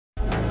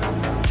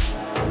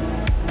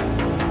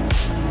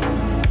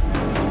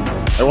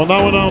I will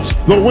now announce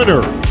the winner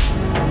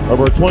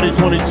of our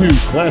 2022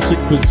 Classic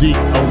Physique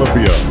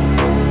Olympia.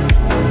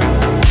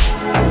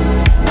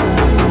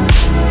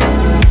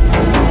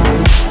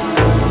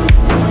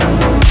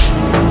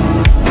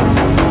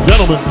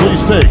 Gentlemen,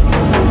 please take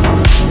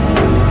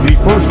the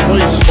first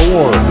place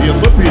award, the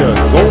Olympia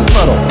gold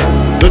medal,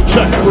 the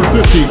check for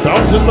 $50,000,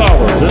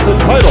 and the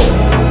title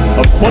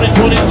of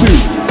 2022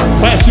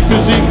 Classic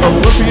Physique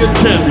Olympia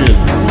champion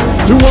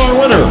to our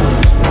winner,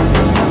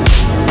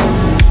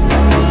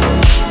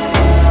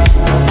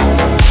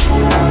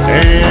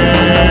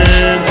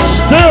 and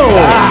still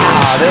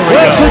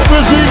Classic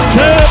Physique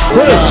champ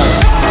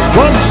Chris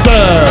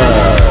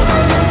Bumstead.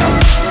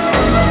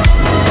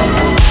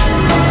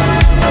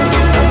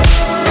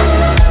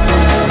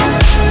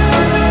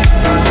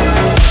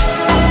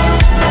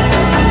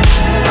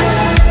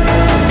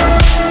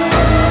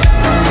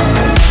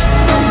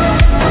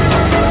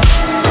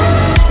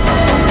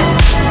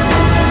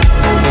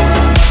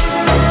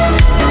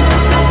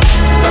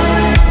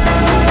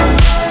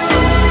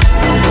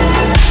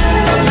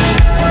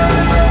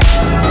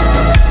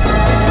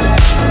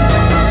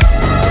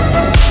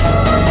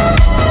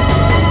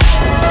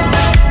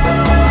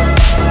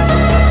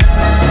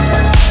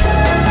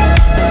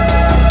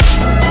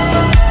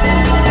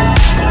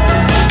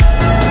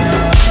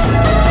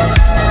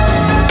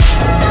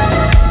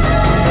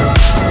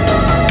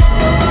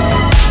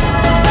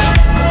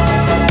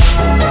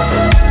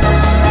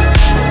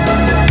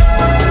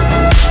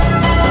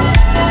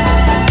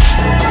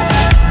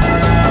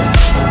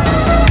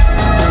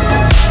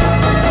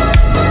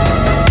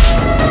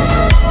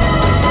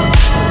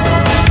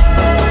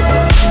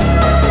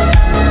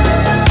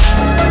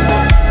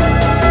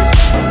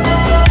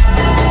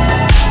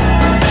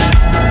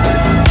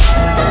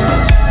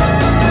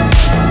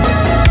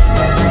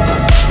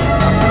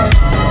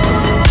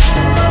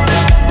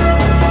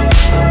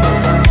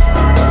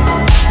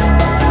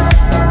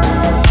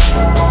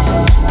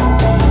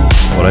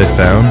 What I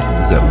found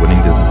is that winning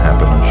doesn't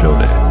happen on show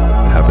day.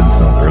 It happens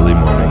in early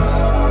mornings,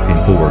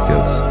 painful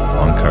workouts,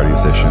 long cardio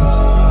sessions,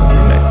 hungry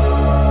nights.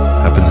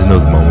 It happens in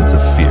those moments of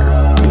fear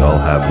we all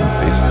have when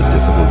faced with a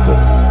difficult goal,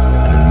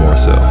 and then more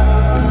so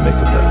when you make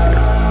up that fear.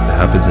 It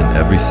happens in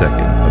every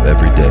second of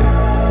every day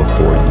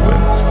before you win.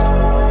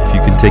 If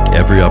you can take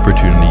every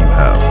opportunity you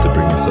have to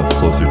bring yourself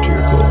closer to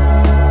your goal,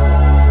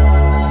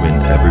 win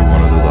every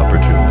one of those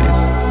opportunities,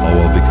 all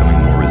while becoming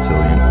more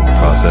resilient in the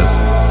process,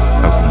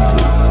 how can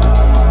you lose?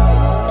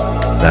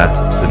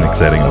 That's an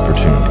exciting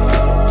opportunity,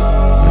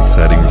 an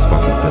exciting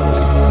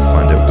responsibility to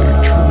find out what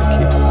you're truly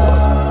capable of.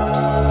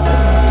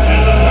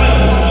 And the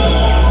title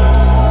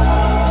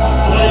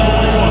of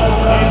 2021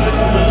 Classic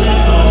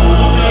Physique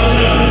Olympia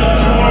champion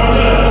to our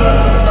winner,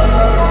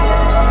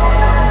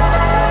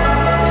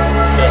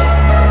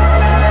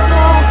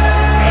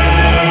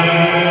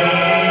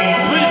 and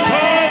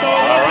three-time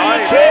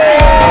Olympia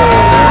champion,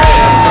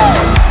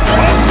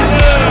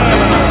 Bumstead.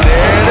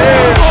 There it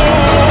is.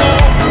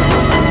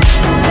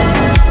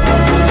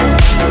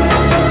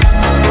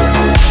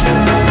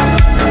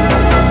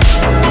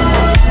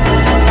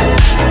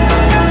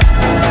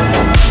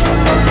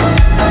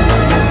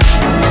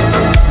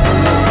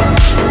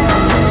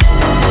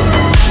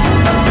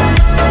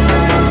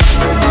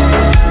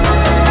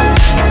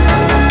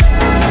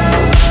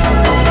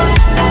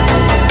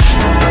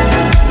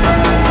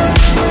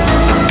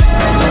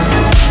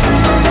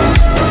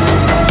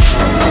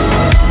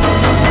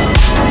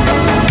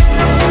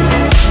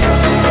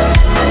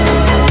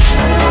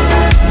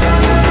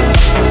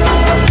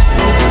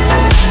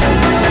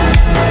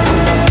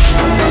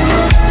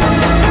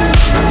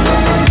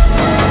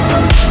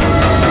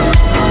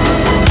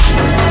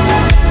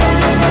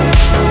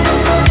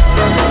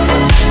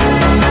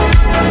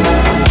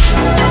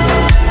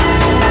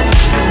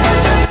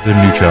 There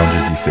are new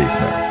challenges you face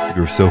now.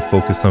 You were so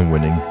focused on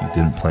winning, you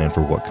didn't plan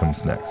for what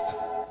comes next.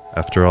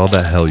 After all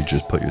that hell you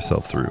just put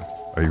yourself through,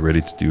 are you ready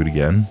to do it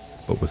again,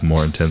 but with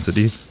more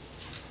intensity?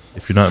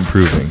 If you're not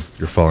improving,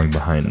 you're falling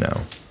behind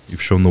now.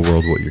 You've shown the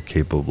world what you're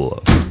capable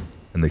of,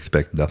 and they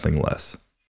expect nothing less.